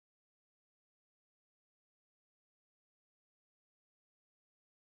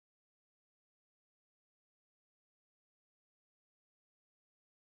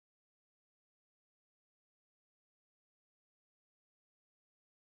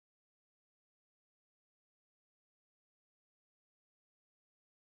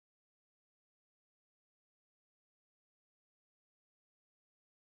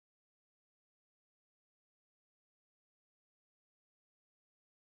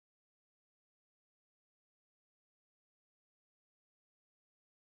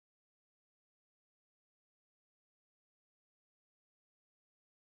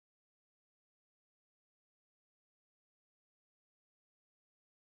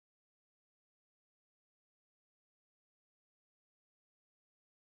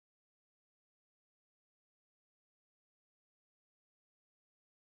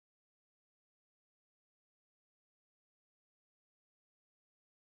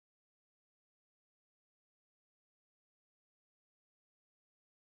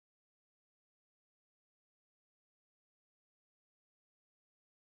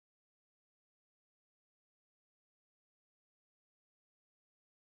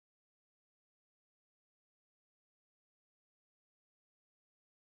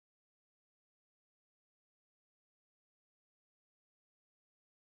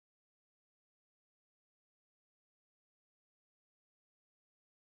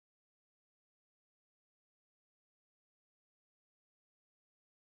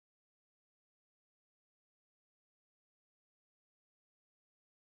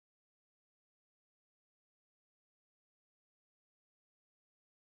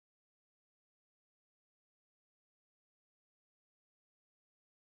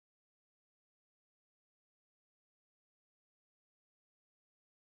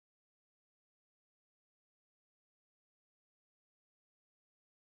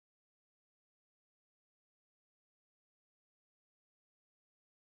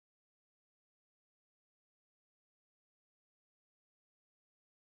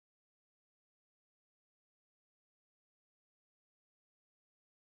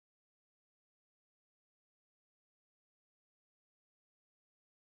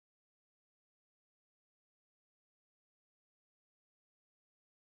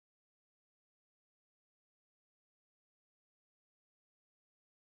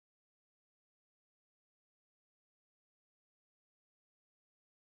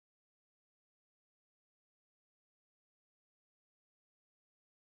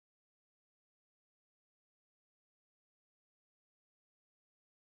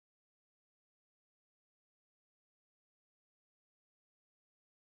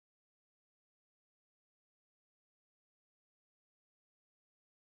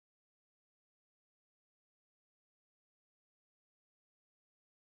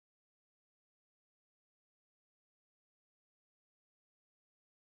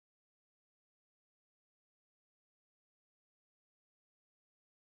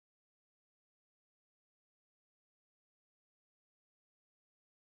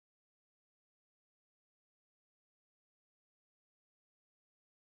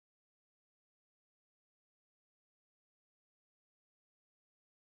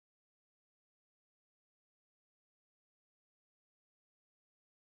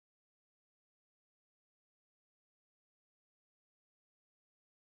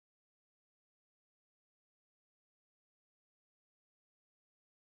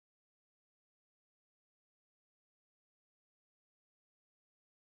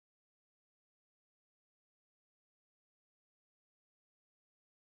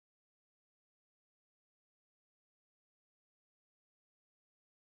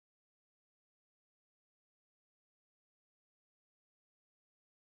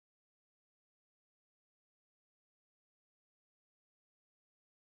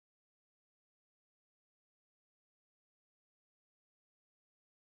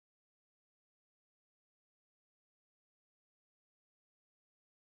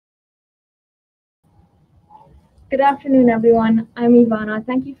Good afternoon, everyone. I'm Ivana.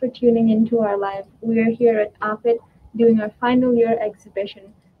 Thank you for tuning into our live. We are here at APIT doing our final year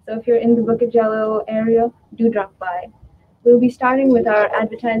exhibition. So if you're in the Bucajallo area, do drop by. We'll be starting with our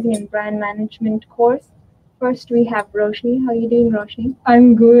advertising and brand management course. First, we have Roshni. How are you doing, Roshni?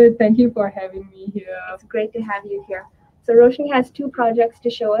 I'm good. Thank you for having me here. It's great to have you here. So Roshni has two projects to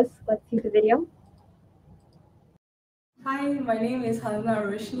show us. Let's see the video. Hi, my name is Halna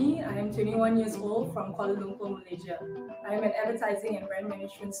Roshni. I am 21 years old from Kuala Lumpur, Malaysia. I am an advertising and brand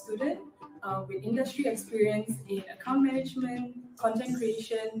management student with industry experience in account management, content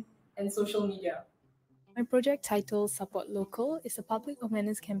creation, and social media. My project title, Support Local, is a public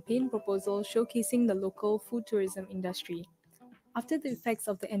awareness campaign proposal showcasing the local food tourism industry. After the effects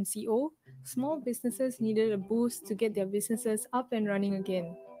of the MCO, small businesses needed a boost to get their businesses up and running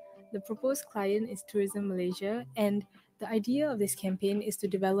again. The proposed client is Tourism Malaysia, and the idea of this campaign is to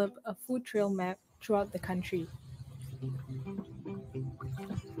develop a food trail map throughout the country.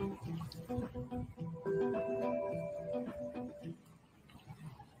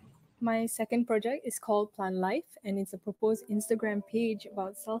 My second project is called Plant Life, and it's a proposed Instagram page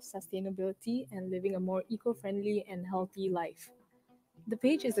about self-sustainability and living a more eco-friendly and healthy life. The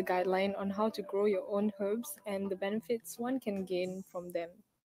page is a guideline on how to grow your own herbs and the benefits one can gain from them.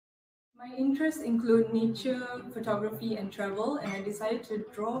 My interests include nature, photography, and travel, and I decided to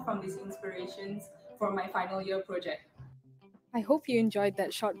draw from these inspirations for my final year project. I hope you enjoyed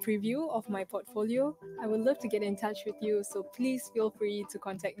that short preview of my portfolio. I would love to get in touch with you, so please feel free to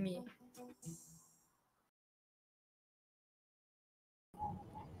contact me.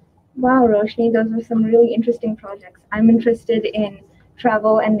 Wow, Roshni, those were some really interesting projects. I'm interested in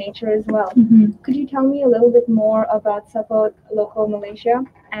travel and nature as well. Could you tell me a little bit more about Support Local Malaysia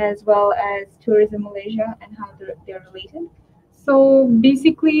as well as Tourism Malaysia and how they're related? So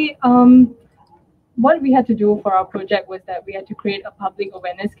basically, what we had to do for our project was that we had to create a public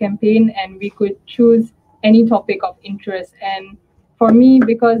awareness campaign, and we could choose any topic of interest. And for me,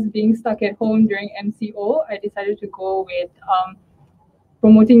 because being stuck at home during MCO, I decided to go with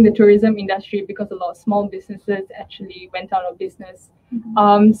promoting the tourism industry because a lot of small businesses actually went out of business.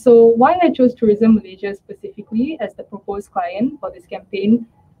 So why I chose Tourism Malaysia specifically as the proposed client for this campaign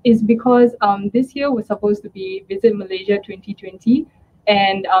is because this year was supposed to be Visit Malaysia 2020,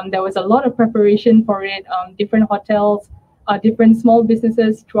 and there was a lot of preparation for it. Different hotels, different small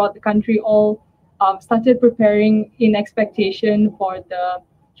businesses throughout the country all started preparing in expectation for the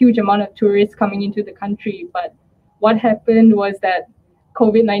huge amount of tourists coming into the country. But what happened was that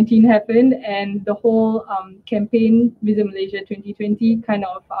COVID-19 happened, and the whole campaign, Visit Malaysia 2020, kind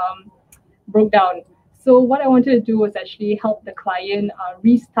of broke down. So what I wanted to do was actually help the client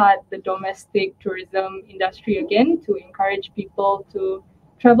restart the domestic tourism industry again to encourage people to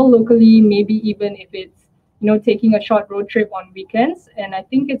travel locally, maybe even if it's taking a short road trip on weekends. And I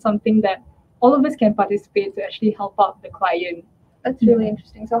think it's something that all of us can participate to actually help out the client. That's really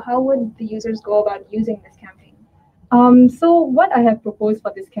interesting. So how would the users go about using this campaign? So what I have proposed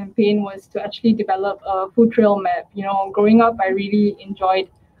for this campaign was to actually develop a food trail map. Growing up, I really enjoyed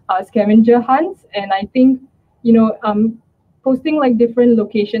scavenger hunts, and I think posting like different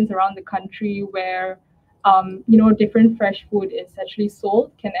locations around the country where different fresh food is actually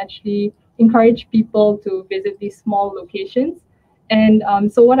sold can actually encourage people to visit these small locations. And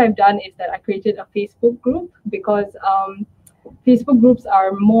so what I've done is that I created a Facebook group because Facebook groups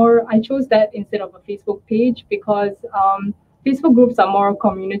are more, I chose that instead of a Facebook page because Facebook groups are more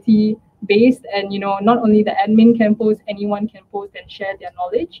community based, and not only the admin can post, anyone can post and share their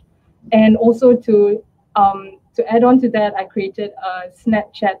knowledge. And also to add on to that, I created a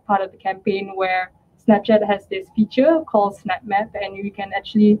Snapchat part of the campaign where Snapchat has this feature called Snap Map, and you can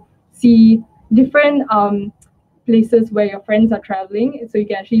actually see different places where your friends are traveling. So you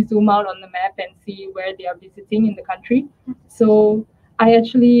can actually zoom out on the map and see where they are visiting in the country. So I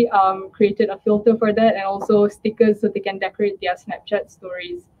actually created a filter for that, and also stickers so they can decorate their Snapchat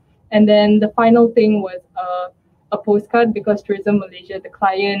stories. And then the final thing was a postcard, because Tourism Malaysia, the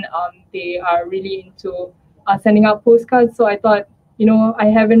client, they are really into sending out postcards. So I thought, I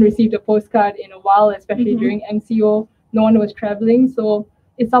haven't received a postcard in a while, especially during MCO. No one was traveling. So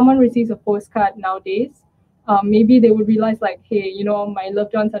if someone receives a postcard nowadays, maybe they would realize like, hey, my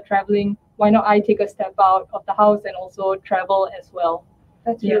loved ones are traveling. Why not I take a step out of the house and also travel as well?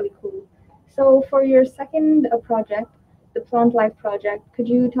 That's really cool. So for your second project, the Plant Life project, could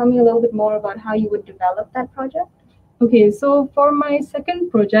you tell me a little bit more about how you would develop that project? Okay, so for my second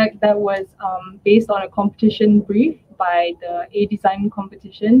project, that was based on a competition brief by the A Design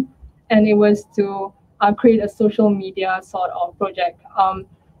competition, and it was to create a social media sort of project.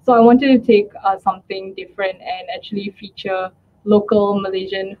 So I wanted to take something different and actually feature local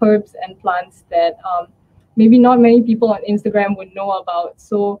Malaysian herbs and plants that maybe not many people on Instagram would know about.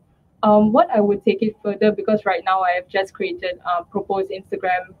 So what I would take it further, because right now I have just created proposed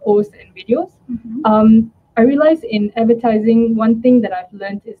Instagram posts and videos. I realize in advertising, one thing that I've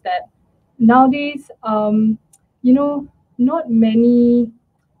learned is that nowadays, you know, not many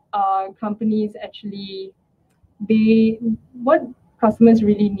companies actually, they what customers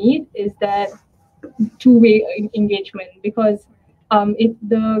really need is that two-way engagement, because if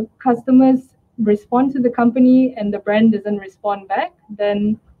the customers respond to the company and the brand doesn't respond back,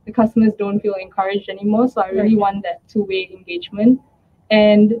 then the customers don't feel encouraged anymore. So I really want that two-way engagement.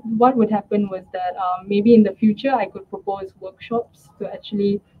 And what would happen was that maybe in the future I could propose workshops to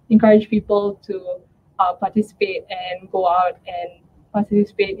actually encourage people to participate and go out and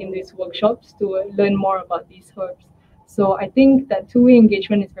participate in these workshops to learn more about these herbs. So I think that two-way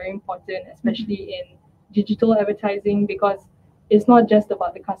engagement is very important, especially in digital advertising, because it's not just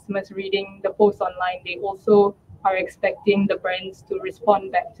about the customers reading the post online. They also are expecting the brands to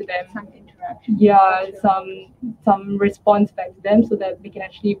respond back to them. Some interaction. Yeah, some response back to them so that they can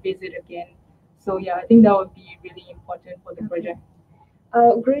actually visit again. So yeah, I think that would be really important for the project.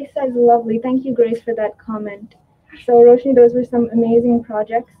 Grace says lovely. Thank you, Grace, for that comment. So, Roshni, those were some amazing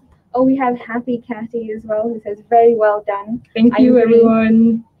projects. Oh, we have Happy Cathy as well, who says very well done. Thank you,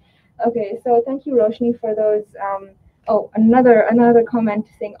 everyone. Okay, so thank you, Roshni, for those. Oh, another comment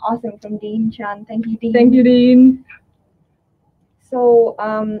saying awesome from Dean Chan. Thank you, Dean. Thank you, Dean. So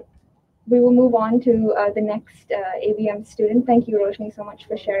we will move on to the next ABM student. Thank you, Roshni, so much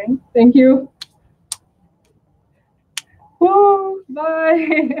for sharing. Thank you. Woo,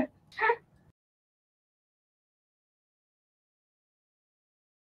 bye.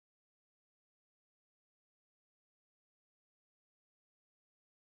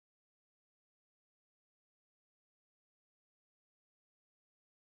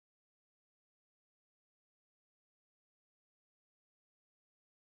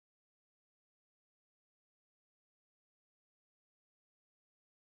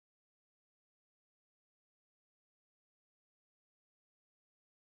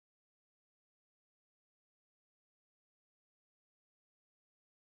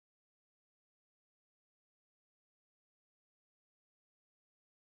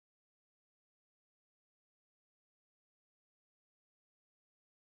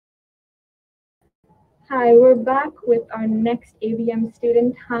 Hi, we're back with our next ABM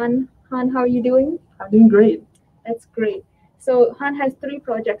student, Han. Han, how are you doing? I'm doing great. That's great. So Han has 3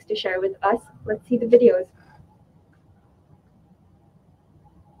 projects to share with us. Let's see the videos.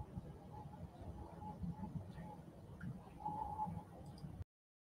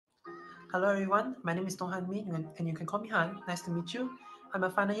 Hello everyone, my name is Dong Han Min and you can call me Han. Nice to meet you. I'm a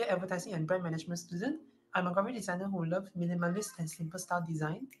final year advertising and brand management student. I'm a graphic designer who loves minimalist and simple style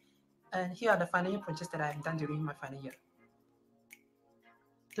design. And here are the final year projects that I have done during my final year.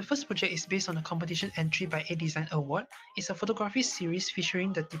 The first project is based on a competition entry by A Design Award. It's a photography series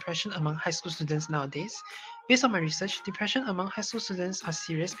featuring the depression among high school students nowadays. Based on my research, depression among high school students are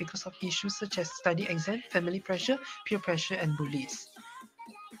serious because of issues such as study exam, family pressure, peer pressure, and bullies.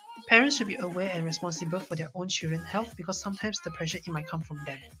 Parents should be aware and responsible for their own children's health because sometimes the pressure it might come from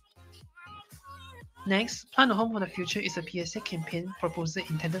them. Next, Plant a Home for the Future is a PSA campaign proposal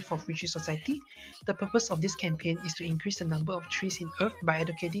intended for Free Tree Society. The purpose of this campaign is to increase the number of trees in Earth by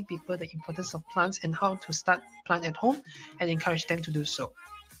educating people the importance of plants and how to start plant at home and encourage them to do so.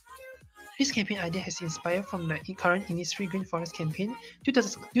 This campaign idea has inspired from the current Innisfree Green Forest campaign. Due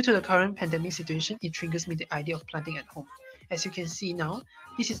to the current pandemic situation, it triggers me the idea of planting at home. As you can see now,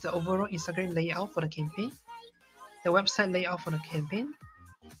 this is the overall Instagram layout for the campaign, the website layout for the campaign,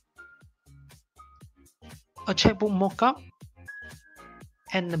 a checkbook mockup,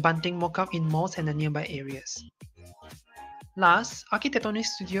 and a bunting mockup in malls and the nearby areas. Last, Architectonic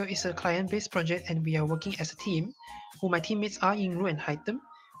Studio is a client-based project and we are working as a team, who my teammates are Yinglu and Haitem.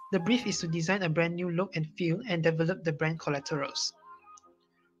 The brief is to design a brand new look and feel and develop the brand collaterals.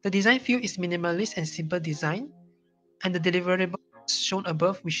 The design feel is minimalist and simple design, and the deliverable shown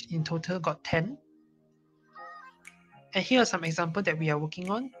above, which in total got 10. And here are some examples that we are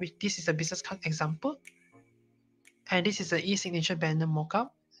working on. This is a business card example, and this is an e-signature banner mockup.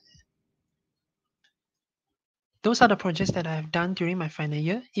 Those are the projects that I have done during my final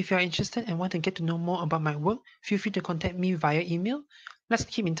year. If you are interested and want to get to know more about my work, feel free to contact me via email. Let's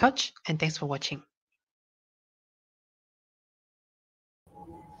keep in touch, and thanks for watching.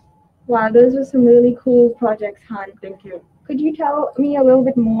 Wow, those were some really cool projects, Han. Thank you. Could you tell me a little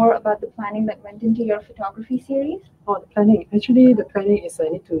bit more about the planning that went into your photography series? Oh, the planning. Actually, the planning is I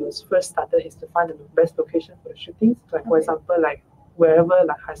need to first start it is to find the best location for the shootings. Like for Okay. example, like wherever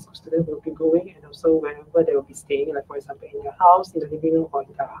like high school students will be going, and also wherever they will be staying. Like for example, in your house, in the living room, or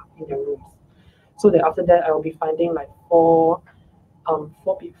in your rooms. So then after that, I will be finding like four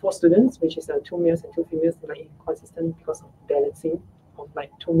students, which is two males and two females, like inconsistent because of balancing of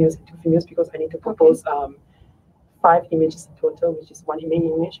like two males and two females because I need to propose five images in total, which is one main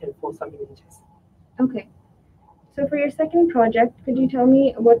image and four sub images. Okay. So for your second project, could you tell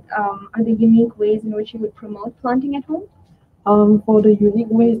me what are the unique ways in which you would promote planting at home? For the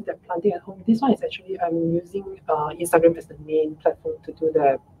unique ways that planting at home, this one is actually I'm using Instagram as the main platform to do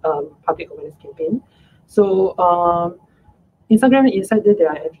the public awareness campaign. So Instagram inside there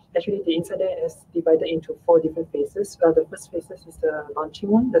are actually the inside there is divided into four different phases. The first phases is the launching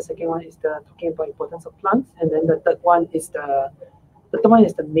one. The second one is the talking about importance of plants, and then the third one is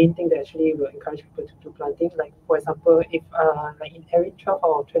the main thing that actually will encourage people to do planting. Like for example, if like in every 12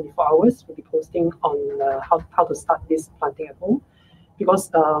 or 24 hours, we'll be posting on how to start this planting at home. Because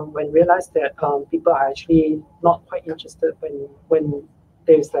when realized that people are actually not quite interested when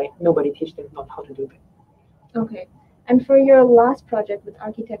there's like nobody teach them on how to do that. Okay. And for your last project with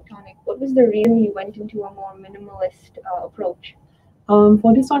Architectonic, what was the reason you went into a more minimalist approach?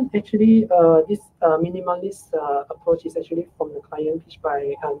 For this one, actually, this minimalist approach is actually from the client pitched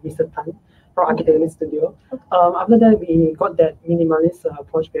by Mr. Tan from Architecture Studio. After that, we got that minimalist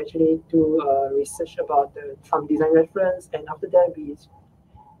approach. We actually do research about some design reference, and after that, we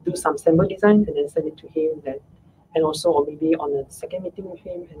do some sample design and then send it to him. Then, and also, or maybe on a second meeting with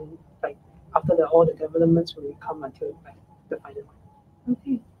him, and like after that, all the developments will come until like the final one.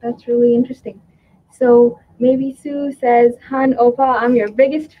 Okay, that's really interesting. So maybe Sue says, Han Opa, I'm your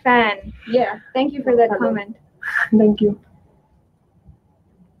biggest fan. Yeah, thank you for that comment. Thank you.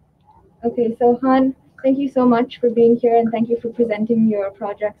 Okay, so Han, thank you so much for being here and thank you for presenting your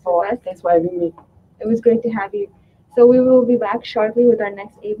projects with us. Thanks for having me. It was great to have you. So we will be back shortly with our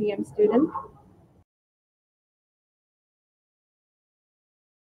next ABM student.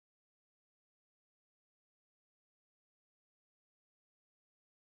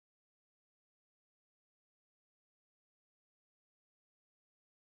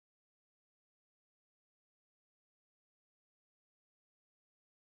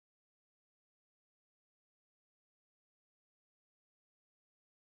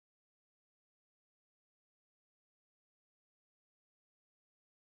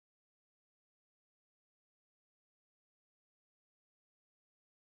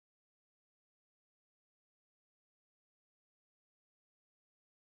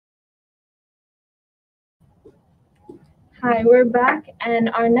 Hi, we're back, and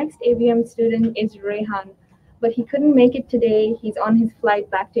our next ABM student is Rehan, but he couldn't make it today. He's on his flight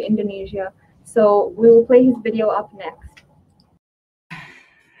back to Indonesia, so we will play his video up next.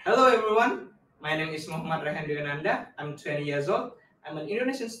 Hello everyone, my name is Muhammad Rehan Dewananda. I'm 20 years old. I'm an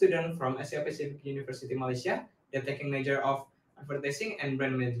Indonesian student from Asia Pacific University Malaysia. They're taking major of advertising and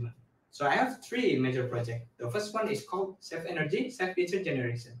brand management. So I have three major projects. The first one is called Save Energy, Save Future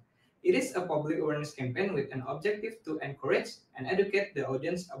Generation. It is a public awareness campaign with an objective to encourage and educate the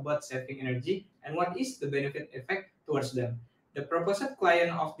audience about saving energy and what is the benefit effect towards them. The proposed client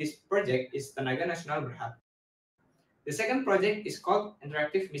of this project is Tenaga Nasional Berhad. The second project is called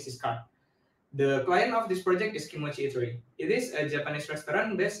Interactive Business Card. The client of this project is Kimochi Eatery. It is a Japanese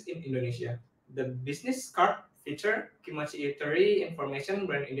restaurant based in Indonesia. The business card feature Kimochi Eatery information,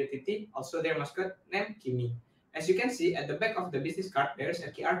 brand identity, also their mascot named Kimi. As you can see at the back of the business card, there is a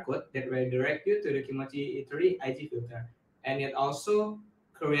QR code that will direct you to the Kimochi Eatery IG filter, and it also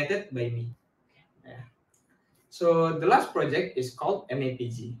created by me. Yeah. So the last project is called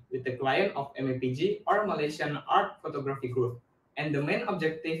MAPG, with the client of MAPG or Malaysian Art Photography Group. And the main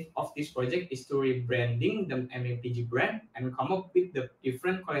objective of this project is to rebranding the MAPG brand and come up with the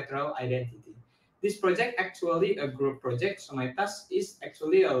different collateral identity. This project actually a group project, so my task is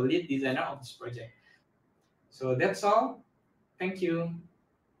actually a lead designer of this project. So that's all. Thank you.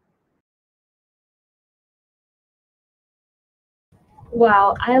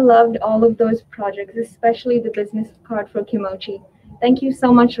 Wow, I loved all of those projects, especially the business card for Kimochi. Thank you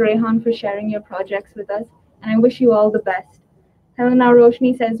so much, Rehan, for sharing your projects with us, and I wish you all the best. Helena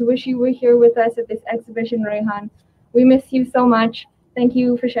Roshni says, wish you were here with us at this exhibition, Rehan. We miss you so much. Thank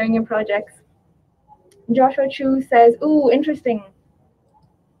you for sharing your projects. Joshua Chu says, ooh, interesting.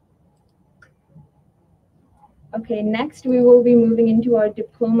 Okay, next we will be moving into our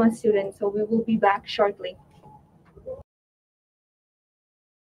diploma students, so we will be back shortly.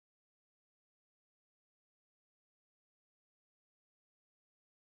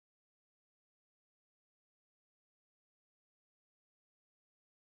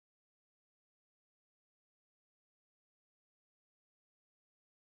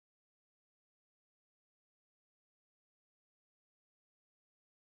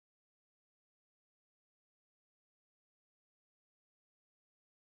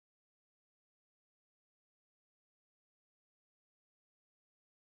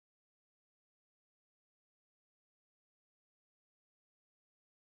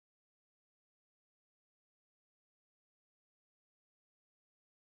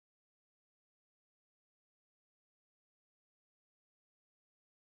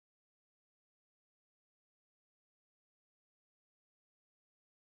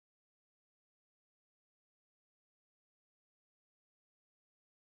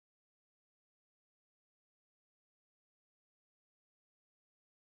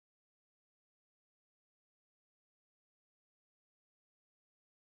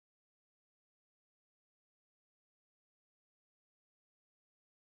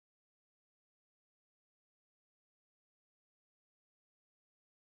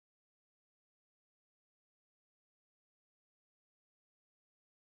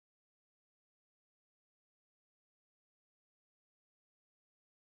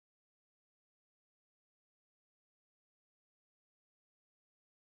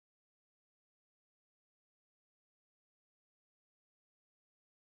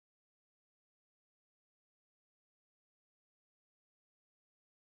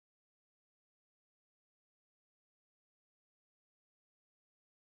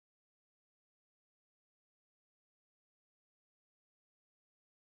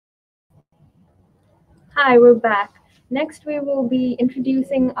 Hi, we're back. Next, we will be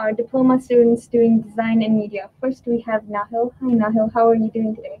introducing our diploma students doing design and media. First, we have Nahil. Hi, Nahil. How are you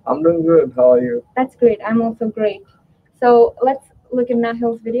doing today? I'm doing good. How are you? That's great. I'm also great. So let's look at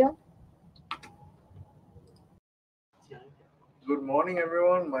Nahil's video. Good morning,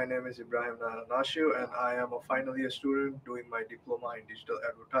 everyone. My name is Ibrahim Nashu, and I am a final year student doing my diploma in digital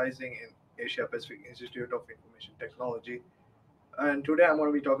advertising in Asia Pacific Institute of Information Technology. And today I'm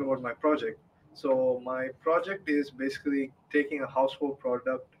going to be talking about my project. So, my project is basically taking a household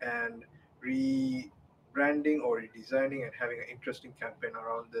product and rebranding or redesigning and having an interesting campaign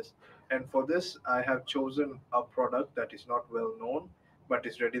around this. And for this, I have chosen a product that is not well known but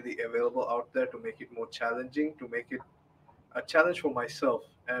is readily available out there to make it more challenging, to make it a challenge for myself.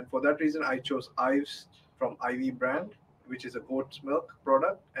 And for that reason, I chose Ives from Ivy brand, which is a goat's milk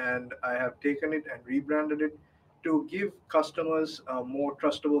product. And I have taken it and rebranded it to give customers a more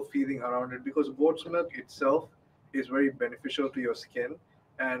trustable feeling around it because goat's milk itself is very beneficial to your skin.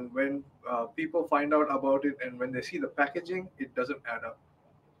 And when people find out about it and when they see the packaging, it doesn't add up.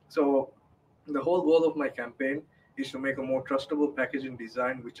 So the whole goal of my campaign is to make a more trustable packaging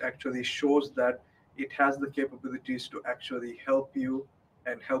design, which actually shows that it has the capabilities to actually help you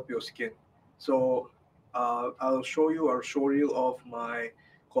and help your skin. So I'll show you a showreel of my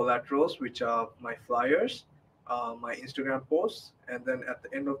collaterals, which are my flyers, my Instagram posts, and then at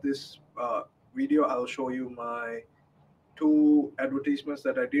the end of this video, I'll show you my two advertisements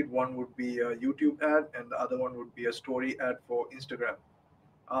that I did. One would be a YouTube ad, and the other one would be a story ad for Instagram.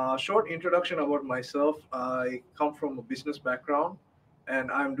 Short introduction about myself. I come from a business background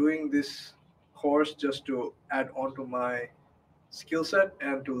and I'm doing this course just to add on to my skill set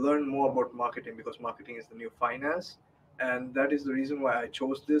and to learn more about marketing because marketing is the new finance. And that is the reason why I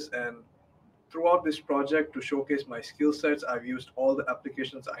chose this. And throughout this project, to showcase my skill sets, I've used all the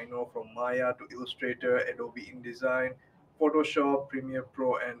applications I know from Maya to Illustrator, Adobe InDesign, Photoshop, Premiere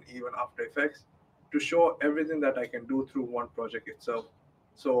Pro, and even After Effects to show everything that I can do through one project itself.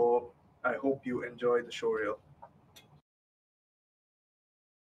 So I hope you enjoy the show reel.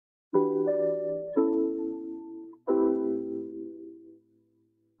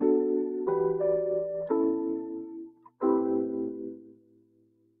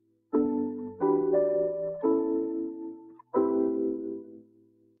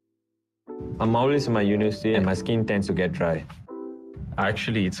 I'm always in my university and my skin tends to get dry.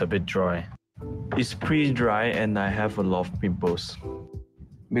 Actually, it's a bit dry. It's pretty dry and I have a lot of pimples.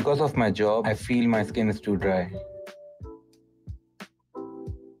 Because of my job, I feel my skin is too dry.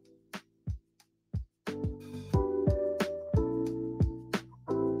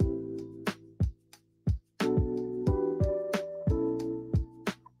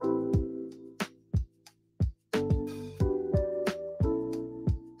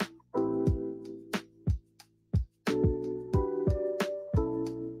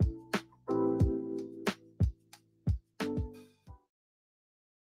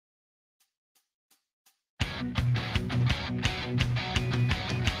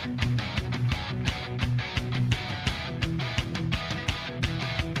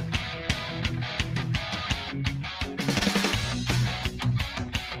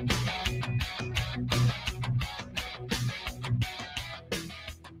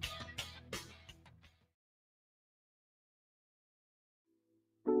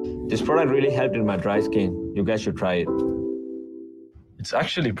 This product really helped in my dry skin. You guys should try it. It's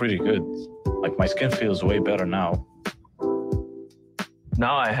actually pretty good. Like my skin feels way better now.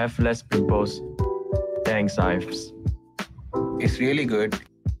 Now I have less pimples. Thanks, Ives. It's really good.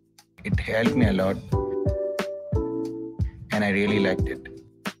 It helped me a lot. And I really liked it.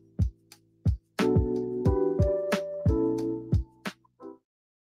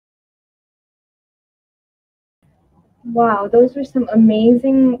 Wow, those were some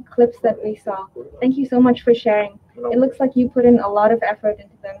amazing clips that we saw. Thank you so much for sharing. It looks like you put in a lot of effort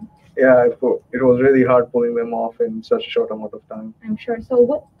into them. Yeah, it was really hard pulling them off in such a short amount of time. I'm sure. So,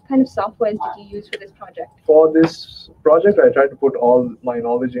 what kind of softwares did you use for this project? For this project, I tried to put all my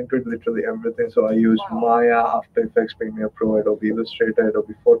knowledge into it, literally everything. So I used Maya, After Effects, Premiere Pro, Adobe Illustrator,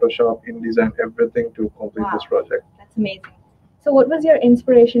 Adobe Photoshop, InDesign, everything to complete this project. That's amazing. So, what was your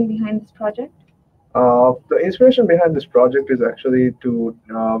inspiration behind this project? The inspiration behind this project is actually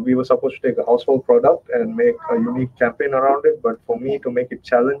we were supposed to take a household product and make a unique campaign around it. But for me to make it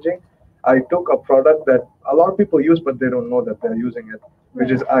challenging, I took a product that a lot of people use, but they don't know that they're using it,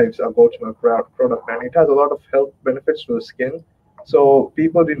 which is Ives, a goat's milk product. And it has a lot of health benefits to the skin. So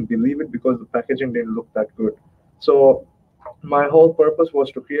people didn't believe it because the packaging didn't look that good. So my whole purpose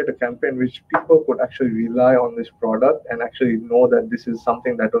was to create a campaign which people could actually rely on this product and actually know that this is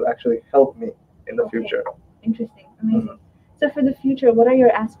something that will actually help me in the Okay. future. Interesting. Amazing. So for the future, what are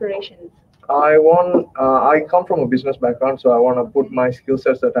your aspirations? I come from a business background, so I want to put my skill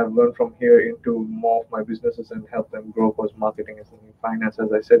sets that I've learned from here into more of my businesses and help them grow. Because marketing is in finance,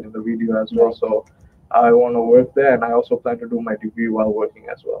 as I said in the video as well. Right. So I want to work there, and I also plan to do my degree while working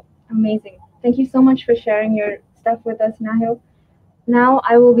as well. Amazing. Thank you so much for sharing your stuff with us, Nahil. Now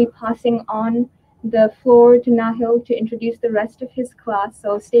I will be passing on the floor to Nahil to introduce the rest of his class,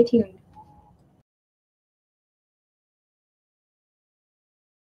 so stay tuned.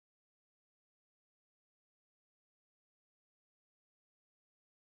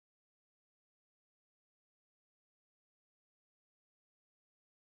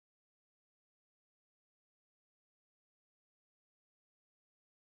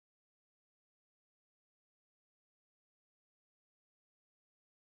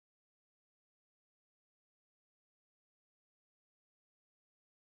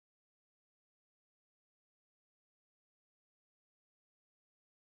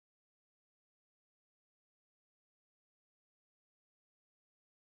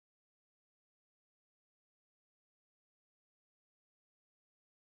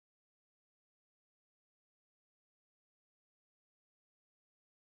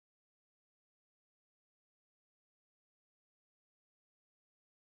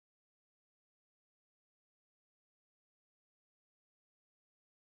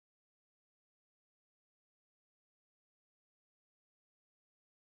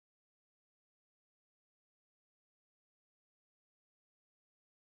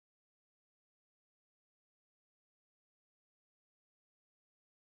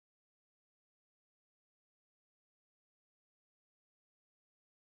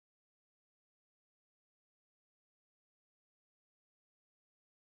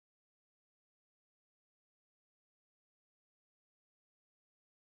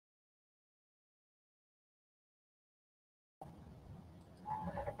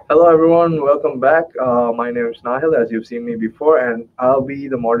 Hello, everyone. Welcome back. My name is Nahil, as you've seen me before, and I'll be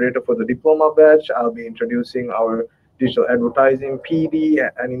the moderator for the Diploma batch. I'll be introducing our digital advertising, PD,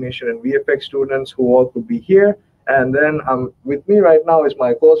 animation, and VFX students who all could be here. And then with me right now is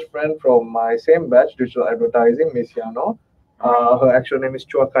my close friend from my same batch, digital advertising, Miss Yano. Her actual name is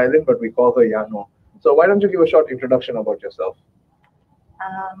Chua Kailin, but we call her Yano. So why don't you give a short introduction about yourself?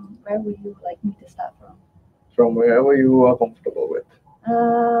 Where would you like me to start from? From wherever you are comfortable with.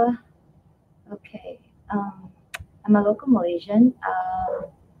 Okay. I'm a local Malaysian.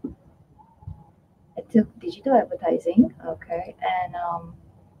 I took digital advertising. Okay, and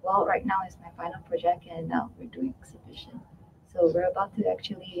well, right now is my final project, and we're doing exhibition. So we're about to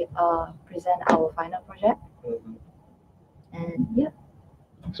actually present our final project, Mhm. and yeah.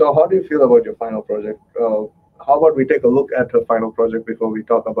 So how do you feel about your final project? How about we take a look at the final project before we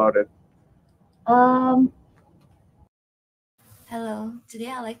talk about it? Um. Hello. Today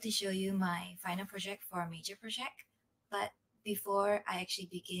I'd like to show you my final project for a major project. But before I actually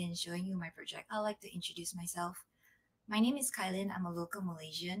begin showing you my project, I'd like to introduce myself. My name is Kailin. I'm a local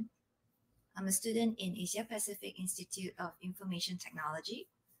Malaysian. I'm a student in Asia Pacific Institute of Information Technology.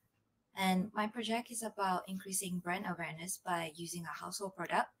 And my project is about increasing brand awareness by using a household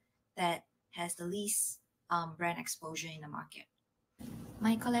product that has the least brand exposure in the market.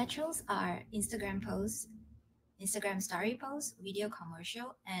 My collaterals are Instagram posts, Instagram story posts, video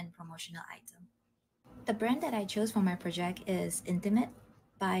commercial, and promotional item. The brand that I chose for my project is Intimate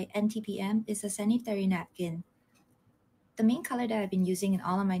by NTPM. It's a sanitary napkin. The main color that I've been using in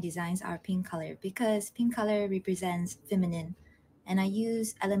all of my designs are pink color because pink color represents feminine, and I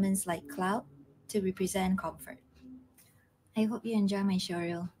use elements like cloud to represent comfort. I hope you enjoy my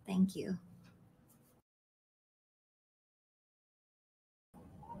showreel. Thank you.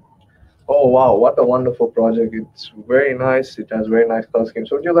 Oh wow, what a wonderful project! It's very nice. It has very nice color scheme.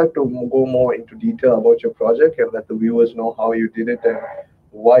 So would you like to go more into detail about your project and let the viewers know how you did it and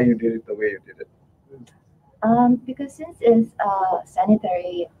why you did it the way you did it? Because since it's a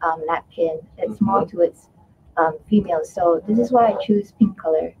sanitary napkin, it's more Mhm. towards female. So this is why I choose pink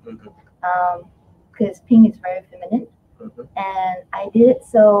color. Mhm. Because pink is very feminine, Mhm. and I did it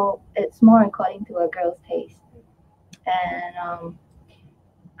so it's more according to a girl's taste. And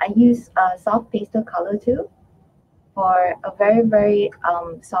I use a soft pastel color too for a very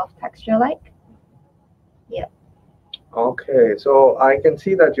soft texture like. Yeah. Okay, so I can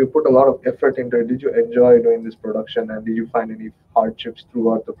see that you put a lot of effort into it. Did you enjoy doing this production and did you find any hardships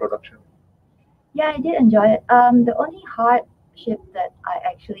throughout the production? Yeah, I did enjoy it. The only hardship that I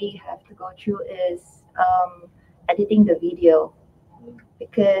actually have to go through is editing the video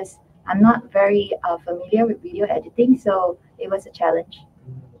because I'm not very familiar with video editing, so it was a challenge.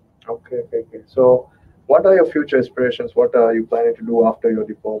 Okay. So, what are your future aspirations? What are you planning to do after your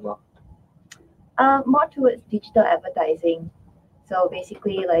diploma? More towards digital advertising. So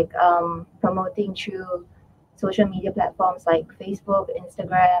basically, like promoting through social media platforms like Facebook,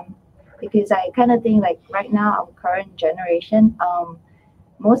 Instagram, because I kind of think like right now, our current generation,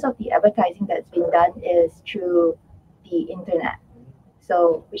 most of the advertising that's been done is through the internet.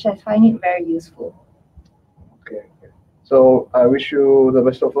 So, which I find it very useful. Okay. So, I wish you the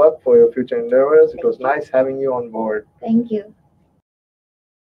best of luck for your future endeavors. It was nice having you on board. Thank you.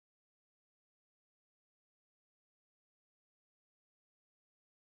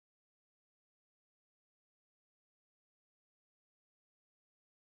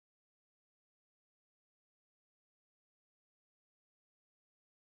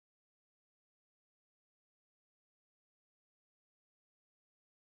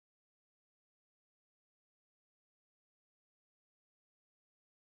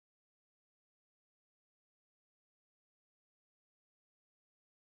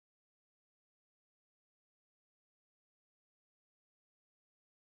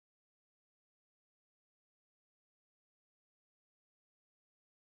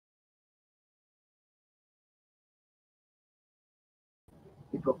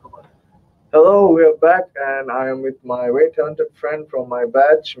 Hello, we are back, and I am with my very talented friend from my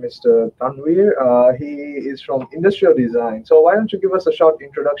batch, Mr. Tanvir. He is from industrial design. So, why don't you give us a short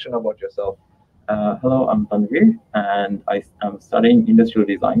introduction about yourself? Hello, I'm Tanvir, and am studying industrial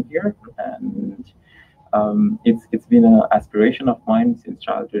design here. And it's been an aspiration of mine since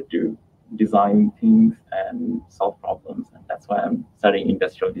childhood to design things and solve problems, and that's why I'm studying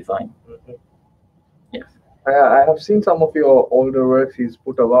industrial design. Yes. I have seen some of your older works. He's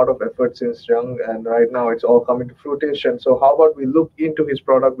put a lot of effort since young, and right now it's all coming to fruition. So, how about we look into his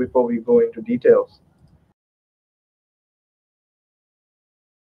product before we go into details?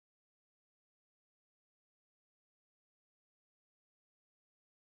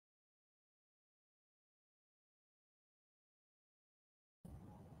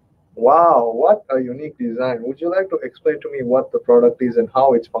 Wow, what a unique design. Would you like to explain to me what the product is and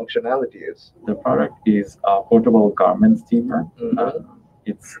how its functionality is? The product is a portable garment steamer.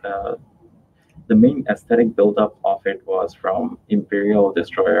 It's The main aesthetic buildup of it was from Imperial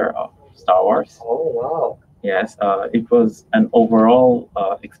Destroyer of Star Wars. Oh, wow. Yes, it was an overall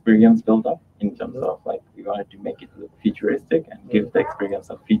experience buildup in terms of like we wanted to make it look futuristic and give the experience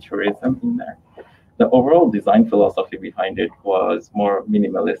of futurism in there. The overall design philosophy behind it was more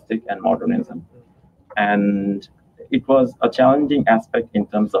minimalistic and modernism, and it was a challenging aspect in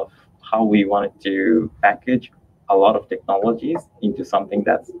terms of how we wanted to package a lot of technologies into something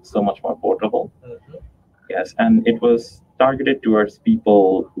that's so much more portable. Yes, and it was targeted towards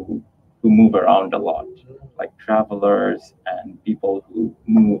people who move around a lot, like travelers and people who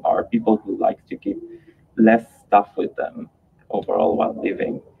move or people who like to keep less stuff with them overall while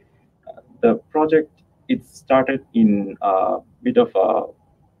living. The project it started in a bit of a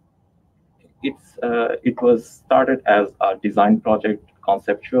it was started as a design project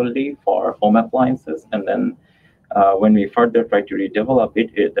conceptually for home appliances, and then when we further tried to redevelop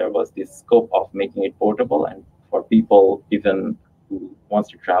it, there was this scope of making it portable and for people even who wants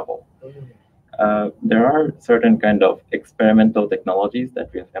to travel. There are certain kind of experimental technologies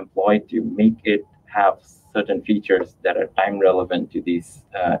that we have employed to make it have certain features that are time relevant to this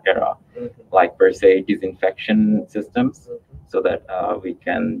era, like per se disinfection systems, so that we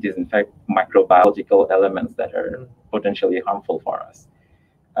can disinfect microbiological elements that are potentially harmful for us.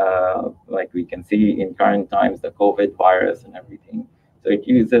 Like we can see in current times, the COVID virus and everything. So it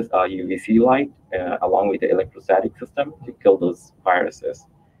uses a UVC light along with the electrostatic system to kill those viruses.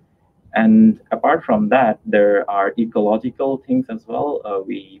 And apart from that, there are ecological things as well.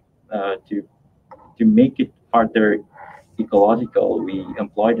 We to make it further ecological, we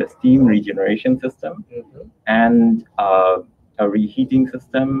employed a steam regeneration system and a reheating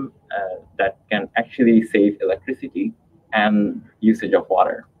system that can actually save electricity and usage of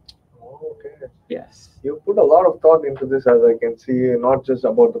water. Okay. Yes. You put a lot of thought into this, as I can see, not just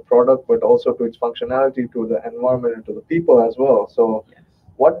about the product, but also to its functionality, to the environment, and to the people as well. So,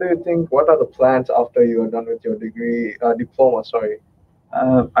 what do you think? What are the plans after you are done with your diploma? Sorry.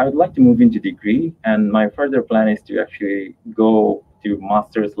 I would like to move into degree, and my further plan is to actually go to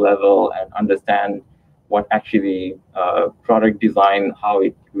master's level and understand what actually product design, how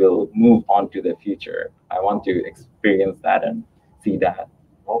it will move on to the future. I want to experience that and see that.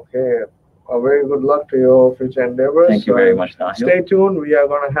 Okay. A very good luck to your future endeavors. Thank you very much, Nahil. Stay tuned. We are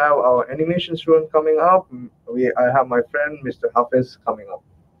going to have our animation student coming up. I have my friend Mr. Hafiz coming up.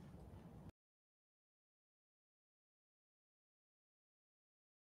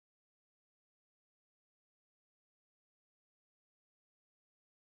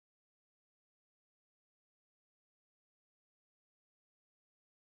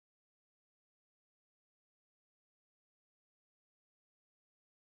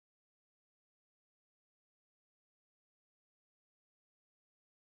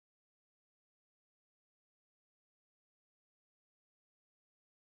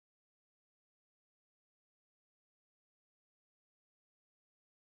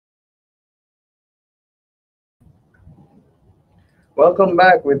 Welcome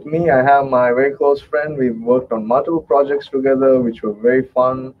back. With me, I have my very close friend. We've worked on multiple projects together, which were very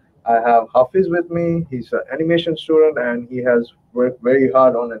fun. I have Hafiz with me. He's an animation student and he has worked very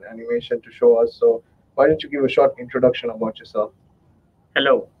hard on an animation to show us. So, why don't you give a short introduction about yourself?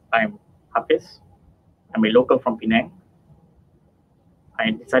 Hello, I'm Hafiz. I'm a local from Penang. I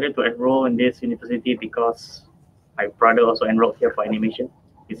decided to enroll in this university because my brother also enrolled here for animation.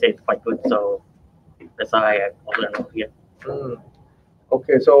 He said it's quite good, so that's why I also enrolled here. Hmm.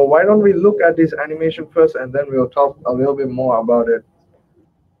 Okay, so why don't we look at this animation first and then we'll talk a little bit more about it.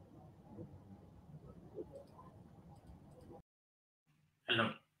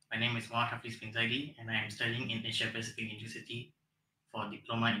 Hello, my name is Muhammad Hafiz bin Zaidi and I am studying in Asia Pacific University for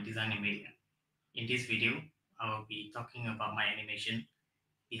Diploma in Design and Media. In this video, I will be talking about my animation,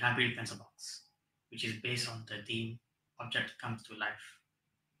 The Hybrid Pencil Box, which is based on the theme Object Comes to Life.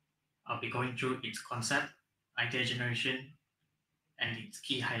 I'll be going through its concept, idea generation, and its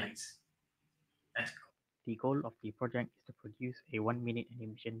key highlights. Let's go. The goal of the project is to produce a 1-minute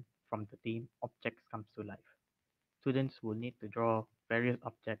animation from the theme Objects Comes to Life. Students will need to draw various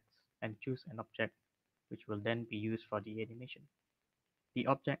objects and choose an object which will then be used for the animation. The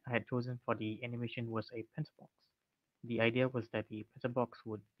object I had chosen for the animation was a pencil box. The idea was that the pencil box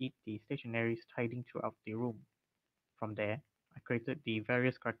would eat the stationaries hiding throughout the room. From there, I created the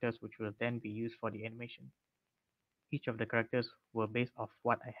various characters which will then be used for the animation. Each of the characters were based off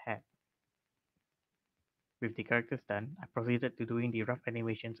what I had. With the characters done, I proceeded to doing the rough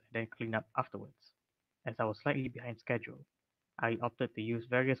animations and then clean up afterwards. As I was slightly behind schedule, I opted to use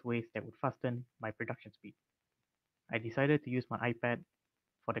various ways that would fasten my production speed. I decided to use my iPad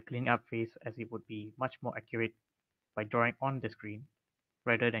for the cleaning up phase as it would be much more accurate by drawing on the screen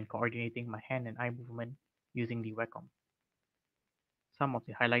rather than coordinating my hand and eye movement using the Wacom. Some of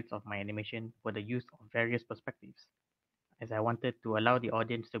the highlights of my animation were the use of various perspectives. As I wanted to allow the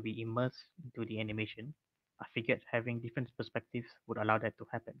audience to be immersed into the animation, I figured having different perspectives would allow that to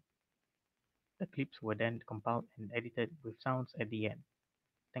happen. The clips were then compiled and edited with sounds at the end.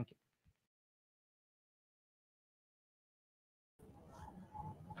 Thank you.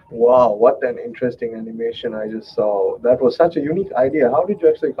 Wow, what an interesting animation I just saw. That was such a unique idea. How did you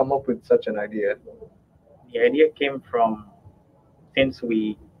actually come up with such an idea? The idea came from since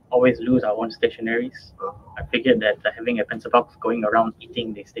we always lose our own stationaries, I figured that having a pencil box going around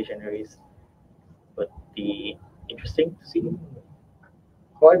eating the stationaries would be interesting to see.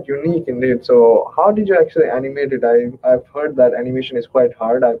 Quite unique indeed. So, how did you actually animate it? I've heard that animation is quite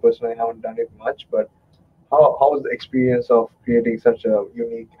hard. I personally haven't done it much, but how was the experience of creating such a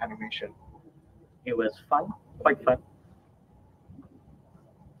unique animation? It was fun, quite fun.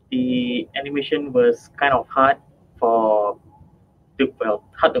 The animation was kind of hard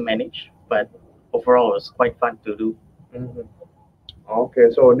hard to manage, but overall it was quite fun to do. Mhm.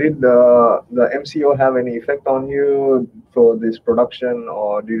 Okay, so did the MCO have any effect on you for this production,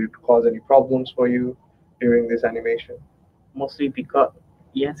 or did it cause any problems for you during this animation? Mostly because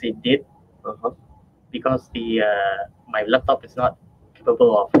yes, it did. Uh-huh. Because the my laptop is not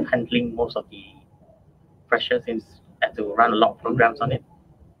capable of handling most of the pressure since I had to run a lot of programs on it.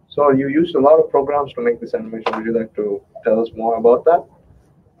 So you used a lot of programs to make this animation. Would you like to tell us more about that?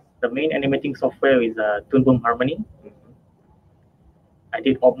 The main animating software is Toon Boom Harmony. I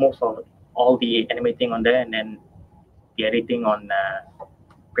did almost all the animating on there, and then the editing on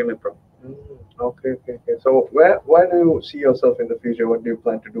Premiere Pro. Okay, okay, okay. So where do you see yourself in the future? What do you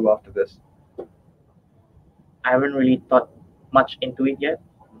plan to do after this? I haven't really thought much into it yet,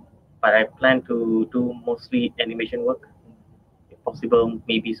 but I plan to do mostly animation work. If possible,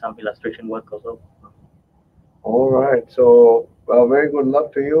 maybe some illustration work also. All right. So very good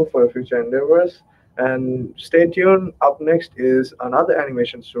luck to you for your future endeavors. And stay tuned. Up next is another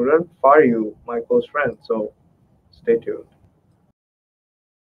animation student, Faryu, my close friend. So stay tuned.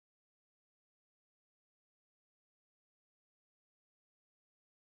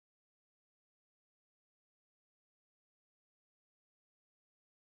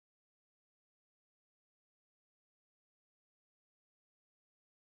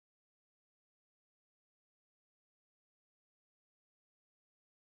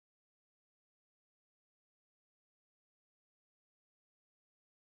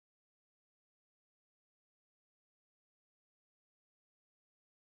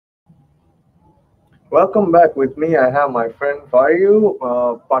 Welcome back. With me, I have my friend Faryu,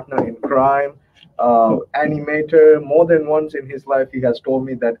 partner in crime, animator. More than once in his life, he has told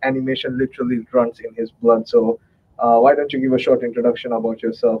me that animation literally runs in his blood. So, why don't you give a short introduction about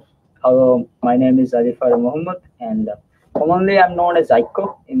yourself? Hello, my name is Arifar Muhammad, and commonly I'm known as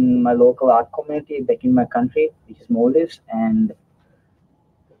Aiko in my local art community back in my country, which is Maldives. And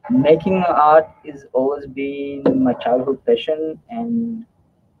Making art is always been my childhood passion, and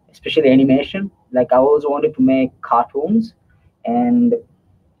especially animation. Like I always wanted to make cartoons, and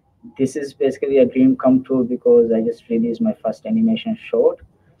this is basically a dream come true because I just released my first animation short,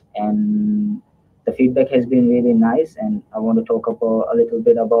 and the feedback has been really nice. And I want to talk about a little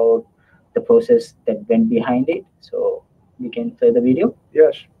bit about the process that went behind it. So we can play the video.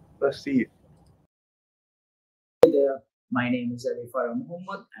 Yes, let's see. Hey there, my name is Arifara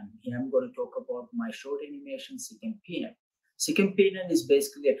Muhammad, and here I'm going to talk about my short animation Chicken Peanut. Chicken Peanut is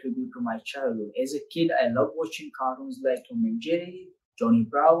basically a tribute to my childhood. As a kid, I loved watching cartoons like Tom and Jerry, Johnny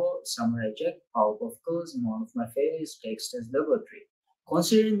Bravo, Samurai Jack, Powerpuff Girls, and one of my favorites, Dexter's Laboratory.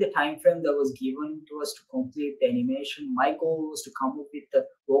 Considering the time frame that was given to us to complete the animation, my goal was to come up with a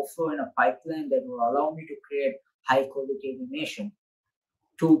workflow and a pipeline that will allow me to create high quality animation.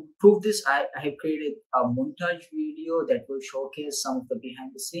 To prove this, I have created a montage video that will showcase some of the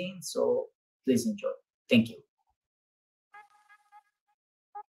behind the scenes. So please enjoy. Thank you.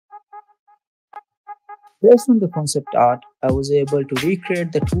 Based on the concept art, I was able to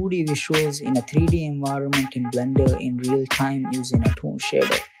recreate the 2D visuals in a 3D environment in Blender in real time using a tone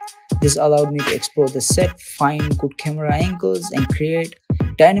shader. This allowed me to explore the set, find good camera angles, and create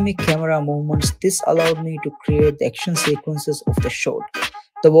dynamic camera movements. This allowed me to create the action sequences of the shot.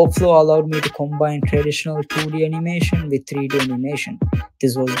 The workflow allowed me to combine traditional 2D animation with 3D animation.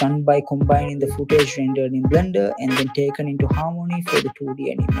 This was done by combining the footage rendered in Blender and then taken into Harmony for the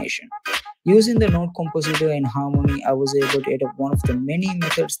 2D animation. Using the node compositor in Harmony, I was able to adopt one of the many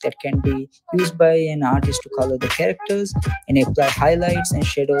methods that can be used by an artist to color the characters and apply highlights and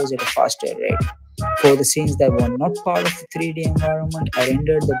shadows at a faster rate. For the scenes that were not part of the 3D environment, I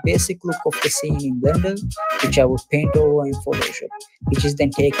rendered the basic look of the scene in Blender, which I would paint over in Photoshop, which is then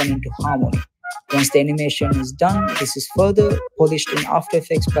taken into Harmony. Once the animation is done, this is further polished in After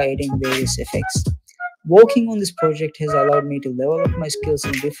Effects by adding various effects. Working on this project has allowed me to level up my skills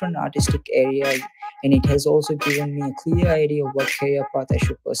in different artistic areas, and it has also given me a clear idea of what career path I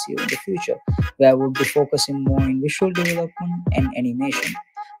should pursue in the future, where I would be focusing more in visual development and animation.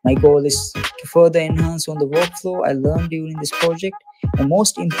 My goal is to further enhance on the workflow I learned during this project, and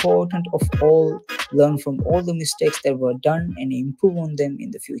most important of all, learn from all the mistakes that were done and improve on them in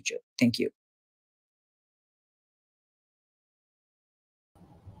the future. Thank you.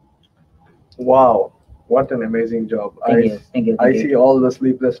 Wow, what an amazing job. Thank you. Thank you. I Thank see you. all the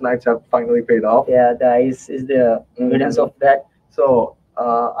sleepless nights have finally paid off. Yeah, the ice is the evidence of that. So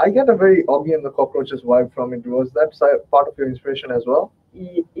I get a very Augie and the Cockroaches vibe from it. Was that part of your inspiration as well?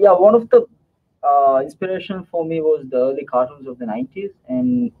 Yeah, one of the inspiration for me was the early cartoons of the 90s,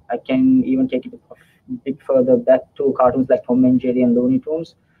 and I can even take it a bit further back to cartoons like Tom and Jerry and Looney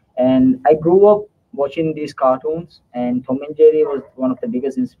Tunes. And I grew up watching these cartoons, and Tom and Jerry was one of the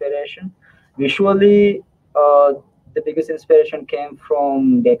biggest inspiration. Visually, the biggest inspiration came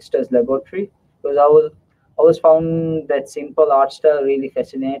from Dexter's Laboratory because I always found that simple art style really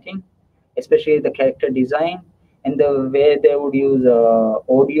fascinating, especially the character design and the way they would use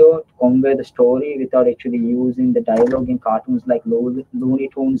audio to convey the story without actually using the dialogue in cartoons like Looney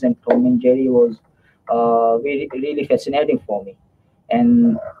Tunes and Tom and Jerry was really fascinating for me.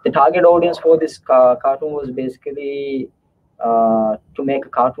 And the target audience for this cartoon was basically to make a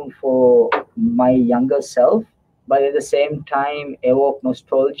cartoon for my younger self, but at the same time evoke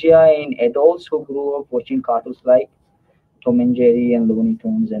nostalgia in adults who grew up watching cartoons like Tom and Jerry and Looney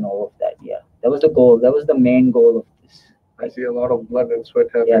Tunes and all of that. Yeah, that was the goal. That was the main goal of this. I see a lot of blood and sweat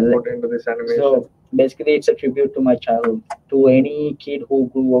have been put into this animation. So basically, it's a tribute to my childhood, to any kid who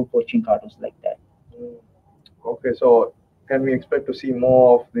grew up watching cartoons like that. Okay, so can we expect to see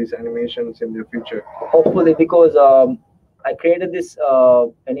more of these animations in the future? Hopefully, because I created this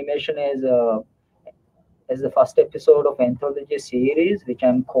animation as the first episode of anthology series, which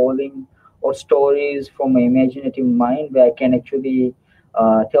I'm calling "Or Stories from My Imaginative Mind," where I can actually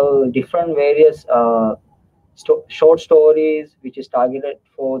tell different various short stories, which is targeted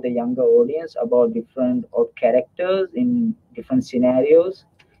for the younger audience about different characters in different scenarios.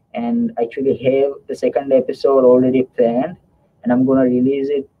 And actually have the second episode already planned, and I'm gonna release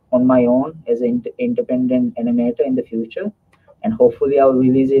it on my own as an independent animator in the future, and hopefully I'll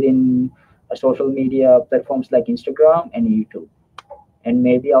release it in social media platforms like Instagram and YouTube, and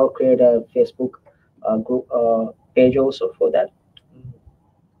maybe I'll create a Facebook group page also for that.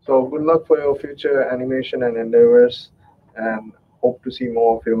 So good luck for your future animation and endeavors, and hope to see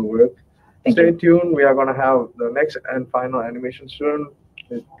more of your work. Stay tuned. We are going to have the next and final animation student,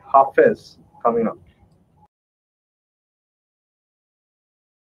 Hafez, coming up.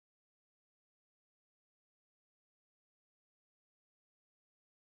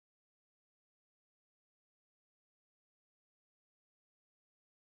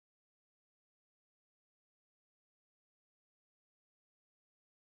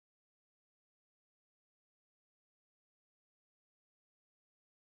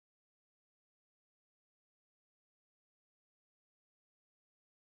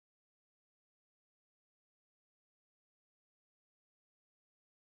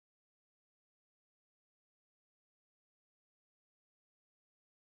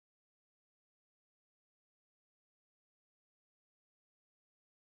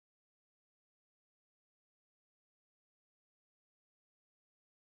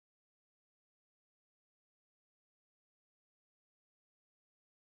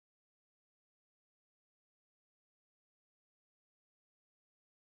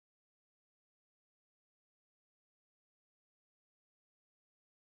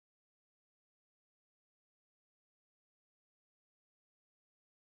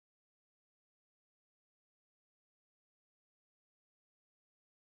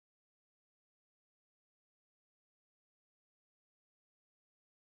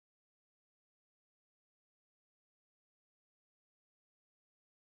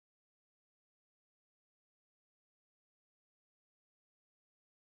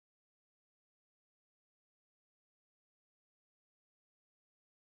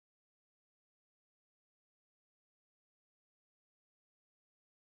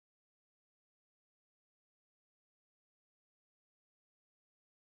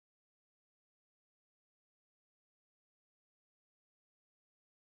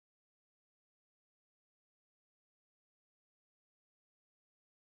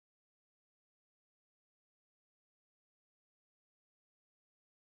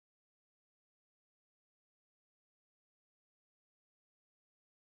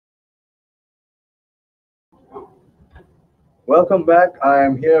 Welcome back. I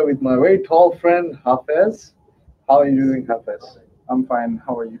am here with my very tall friend Hafez. How are you doing, Hafez? I'm fine.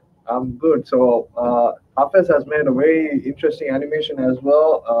 How are you? I'm good. So Hafez has made a very interesting animation as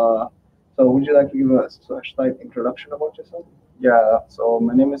well. So would you like to give us a slight introduction about yourself? Yeah, so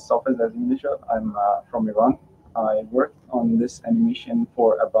my name is Sofez Azimlisha. I'm from Iran. I worked on this animation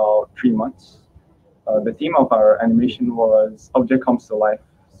for about 3 months. The theme of our animation was object comes to life.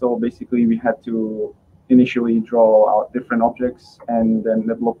 So basically, we had to initially draw out different objects and then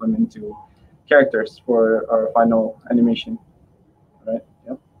develop them into characters for our final animation. Right?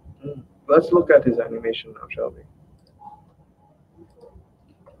 Yep. Let's look at his animation now, shall we?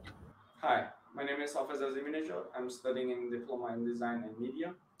 Hi, my name is Hafiz Aziminejo. I'm studying in Diploma in Design and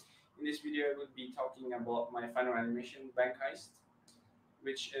Media. In this video, I will be talking about my final animation, Bank Heist,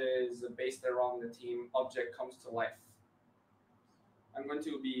 which is based around the theme Object Comes to Life. I'm going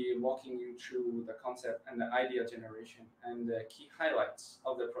to be walking you through the concept and the idea generation and the key highlights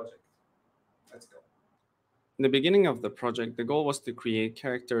of the project. Let's go. In the beginning of the project, the goal was to create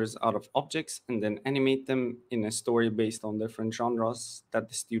characters out of objects and then animate them in a story based on different genres that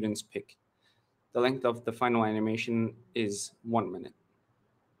the students pick. The length of the final animation is 1 minute.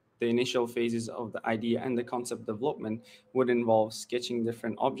 The initial phases of the idea and the concept development would involve sketching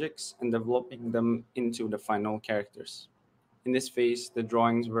different objects and developing them into the final characters. In this phase, the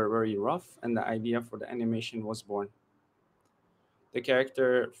drawings were very rough and the idea for the animation was born. The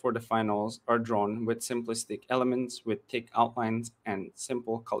character for the finals are drawn with simplistic elements with thick outlines and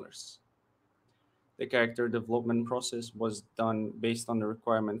simple colors. The character development process was done based on the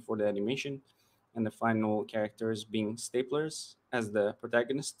requirement for the animation, and the final characters being staplers as the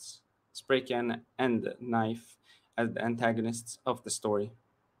protagonists, spray can, and the knife as the antagonists of the story.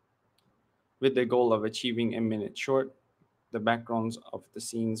 With the goal of achieving a minute short, the backgrounds of the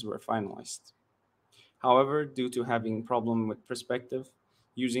scenes were finalized. However, due to having problem with perspective,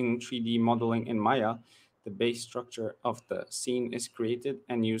 using 3D modeling in Maya, the base structure of the scene is created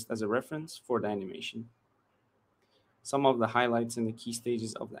and used as a reference for the animation. Some of the highlights and the key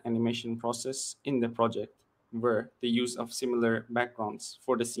stages of the animation process in the project were the use of similar backgrounds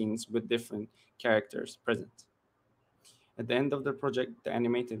for the scenes with different characters present. At the end of the project, the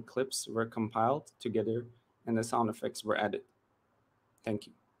animated clips were compiled together and the sound effects were added. Thank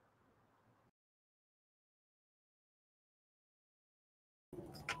you.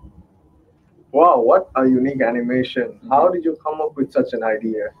 Wow, what a unique animation. How did you come up with such an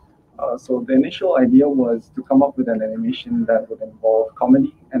idea? So the initial idea was to come up with an animation that would involve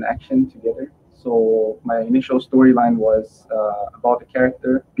comedy and action together. So my initial storyline was about a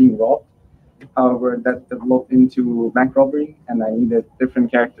character being robbed. However, that developed into bank robbery, and I needed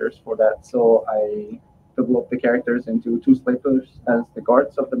different characters for that. So I developed the characters into two slappers as the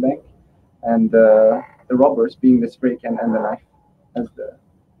guards of the bank, and the robbers being the spray can and the knife as the.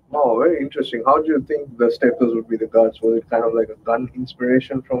 Oh, very interesting. How do you think the staplers would be the guards? Was it kind of like a gun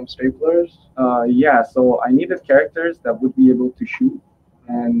inspiration from staplers? Yeah, so I needed characters that would be able to shoot,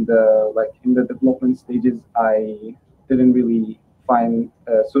 and like in the development stages, I didn't really find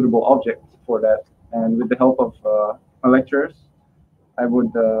a suitable object for that. And with the help of my lecturers, I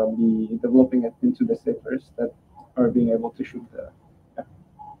would be developing it into the staplers that are being able to shoot the.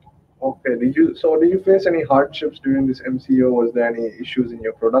 Okay. Did you face any hardships during this MCO? Was there any issues in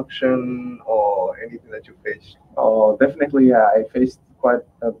your production or anything that you faced? Oh, definitely, yeah. I faced quite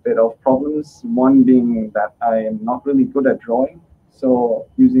a bit of problems. One being that I am not really good at drawing. So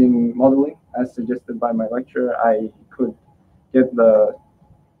using modeling, as suggested by my lecturer, I could get the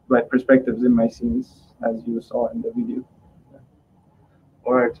right perspectives in my scenes, as you saw in the video.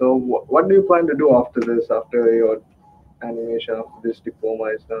 All right. So what do you plan to do after this? After your animation, after this diploma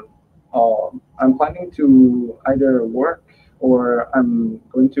is done? I'm planning to either work or I'm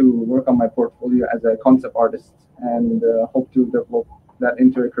going to work on my portfolio as a concept artist and hope to develop that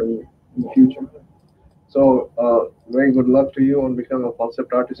into a career in the future. So, very good luck to you on becoming a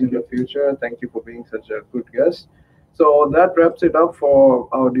concept artist in your future. Thank you for being such a good guest. So that wraps it up for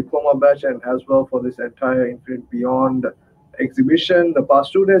our diploma batch and as well for this entire Infinite Beyond exhibition. The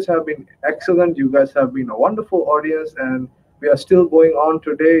past 2 days have been excellent. You guys have been a wonderful audience, and we are still going on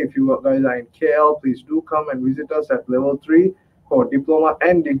today. If you guys are in KL, please do come and visit us at level 3 for diploma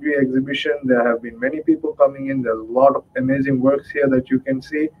and degree exhibition. There have been many people coming in. There's a lot of amazing works here that you can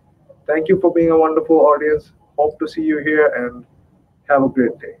see. Thank you for being a wonderful audience. Hope to see you here and have a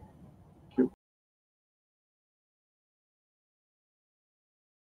great day.